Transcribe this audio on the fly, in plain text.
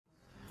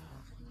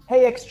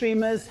Hey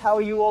Extremers, how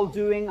are you all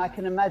doing? I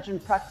can imagine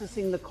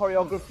practicing the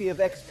choreography of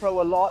X Pro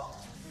a lot.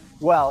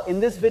 Well, in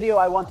this video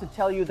I want to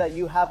tell you that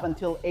you have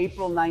until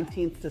April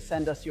 19th to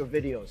send us your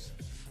videos.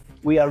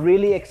 We are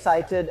really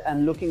excited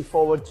and looking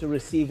forward to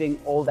receiving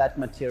all that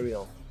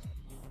material.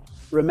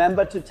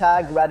 Remember to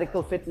tag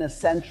Radical Fitness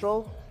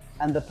Central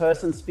and the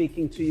person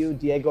speaking to you,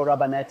 Diego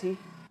Rabanetti.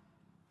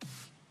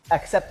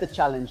 Accept the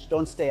challenge,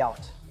 don't stay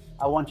out.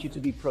 I want you to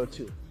be pro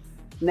too.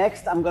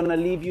 Next, I'm gonna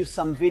leave you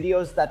some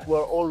videos that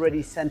were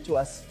already sent to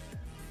us.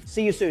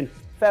 See you soon.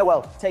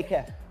 Farewell, take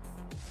care.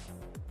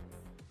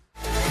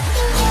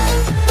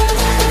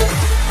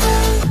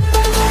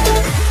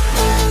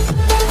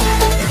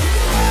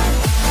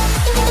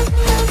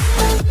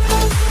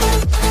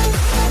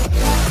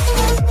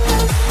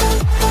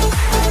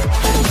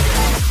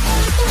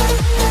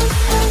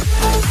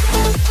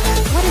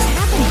 What is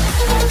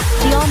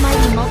happening? The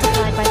Almighty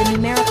multiplied by the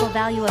numerical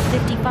value of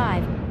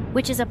 55,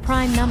 which is a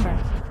prime number.